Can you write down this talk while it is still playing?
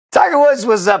Tiger Woods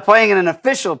was playing in an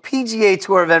official PGA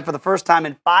Tour event for the first time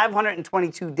in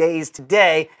 522 days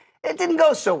today. It didn't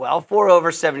go so well. 4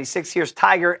 over 76. Here's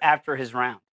Tiger after his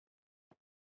round.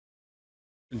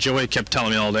 Joey kept telling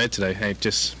me all day today, hey,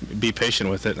 just be patient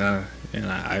with it. And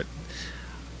I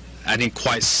didn't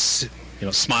quite,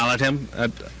 smile at him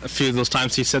at a few of those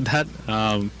times he said that.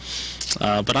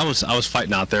 But I was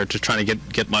fighting out there, just trying to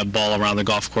get my ball around the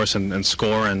golf course and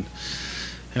score. And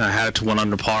I had it to 1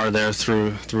 under par there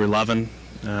through 11.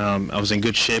 I was in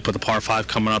good shape with a par 5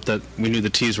 coming up that we knew the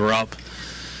tees were up.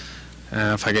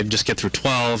 If I could just get through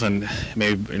 12 and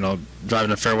maybe, driving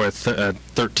the fairway at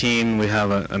 13, we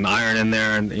have an iron in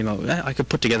there, and, I could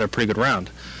put together a pretty good round.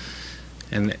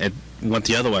 And it went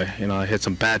the other way. I hit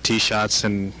some bad tee shots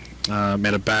and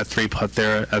made a bad 3-putt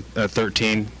there at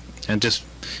 13 and just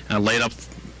laid up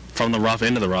from the rough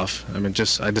into the rough. I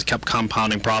just kept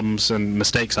compounding problems and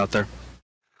mistakes out there.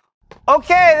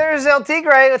 Okay, there's El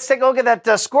Tigre. Let's take a look at that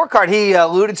scorecard. He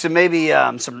alluded to maybe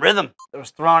some rhythm that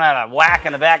was thrown out of whack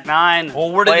in the back 9.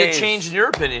 Well, where did it change in your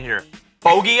opinion here?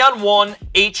 Bogey on 1,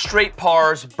 8 straight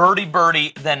pars,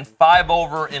 birdie, then 5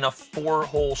 over in a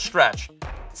 4-hole stretch.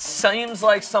 Seems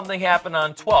like something happened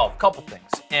on 12. Couple things.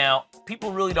 Now,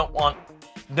 people really don't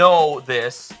know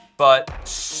this, but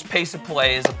pace of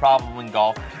play is a problem in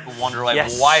golf. People wonder, well,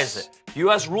 why is it?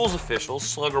 U.S. rules officials,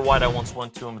 Slugger White, I once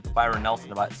went to him with Byron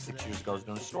Nelson about 6 years ago. I was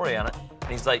doing a story on it.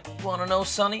 And he's like, you want to know,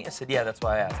 Sonny? I said, yeah, that's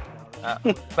why I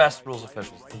asked. Best rules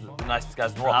officials, the nicest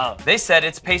guys in the world. Oh. They said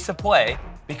it's pace of play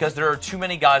because there are too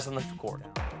many guys on the court.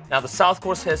 Now, the South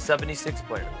Course has 76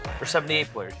 players, or 78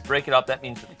 players. You break it up, that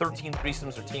means that 13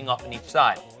 threesomes are teeing off on each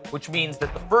side, which means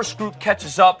that the first group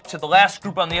catches up to the last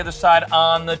group on the other side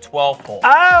on the 12th hole.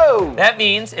 Oh! That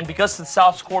means, and because the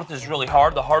South Course is really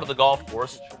hard, the harder the golf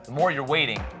course, the more you're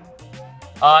waiting.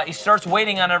 He starts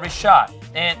waiting on every shot.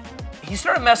 And he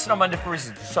started messing up on different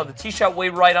reasons. So the tee shot way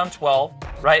right on 12,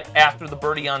 right after the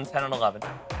birdie on 10 and 11.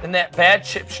 Then that bad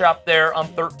chip shot there on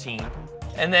 13.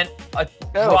 And then a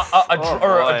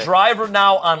driver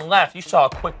now on left. You saw how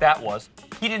quick that was.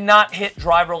 He did not hit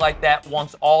driver like that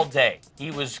once all day.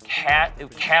 He was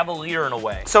cavalier in a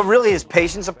way. So really, is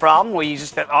patience a problem? Where you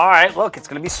just said, all right, look, it's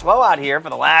going to be slow out here for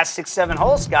the last 6, 7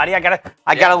 holes, Scotty. I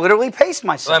gotta literally pace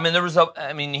myself.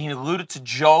 He alluded to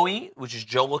Joey, which is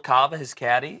Joe LaCava, his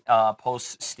caddy,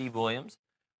 post Steve Williams,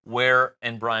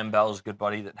 and Brian Bell is a good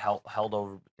buddy that held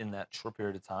over in that short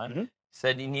period of time. Mm-hmm.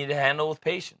 Said you need to handle with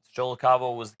patience. Joe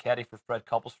LaCava was the caddy for Fred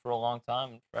Couples for a long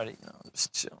time, and Freddie,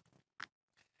 just chill.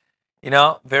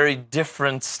 Very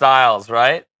different styles,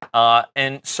 right?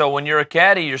 And so when you're a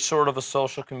caddy, you're sort of a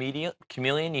social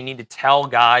chameleon. You need to tell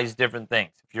guys different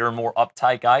things. If you're a more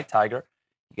uptight guy, Tiger,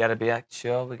 you got to be like,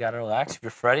 chill, we got to relax. If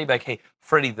you're Freddie, be like, hey,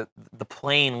 Freddie, the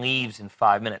plane leaves in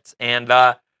 5 minutes. And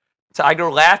Tiger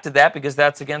laughed at that because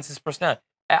that's against his personality.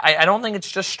 I don't think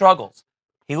it's just struggles.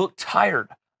 He looked tired.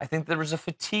 I think there was a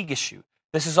fatigue issue.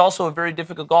 This is also a very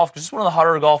difficult golf because it's one of the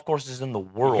harder golf courses in the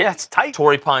world. Yeah, it's tight.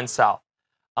 Torrey Pines South.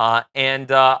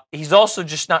 And he's also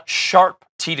just not sharp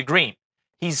tee to green.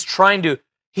 He's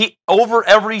over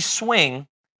every swing,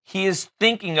 he is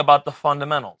thinking about the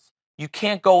fundamentals. You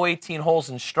can't go 18 holes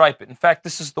and stripe it. In fact,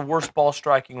 this is the worst ball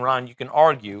striking round you can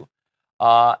argue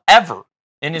ever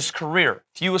in his career.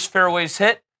 Fewest fairways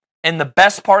hit, and the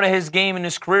best part of his game in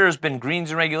his career has been greens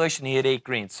and regulation. He hit 8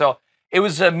 greens. So it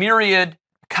was a myriad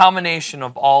combination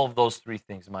of all of those 3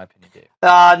 things, in my opinion, Dave.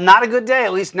 Not a good day,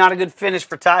 at least not a good finish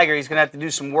for Tiger. He's going to have to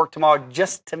do some work tomorrow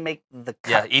just to make the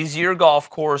cut. Yeah, easier golf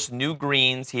course, new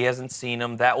greens. He hasn't seen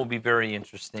them. That will be very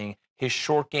interesting. His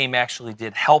short game actually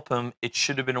did help him. It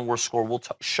should have been a worse score. We'll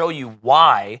show you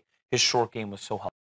why his short game was so helpful.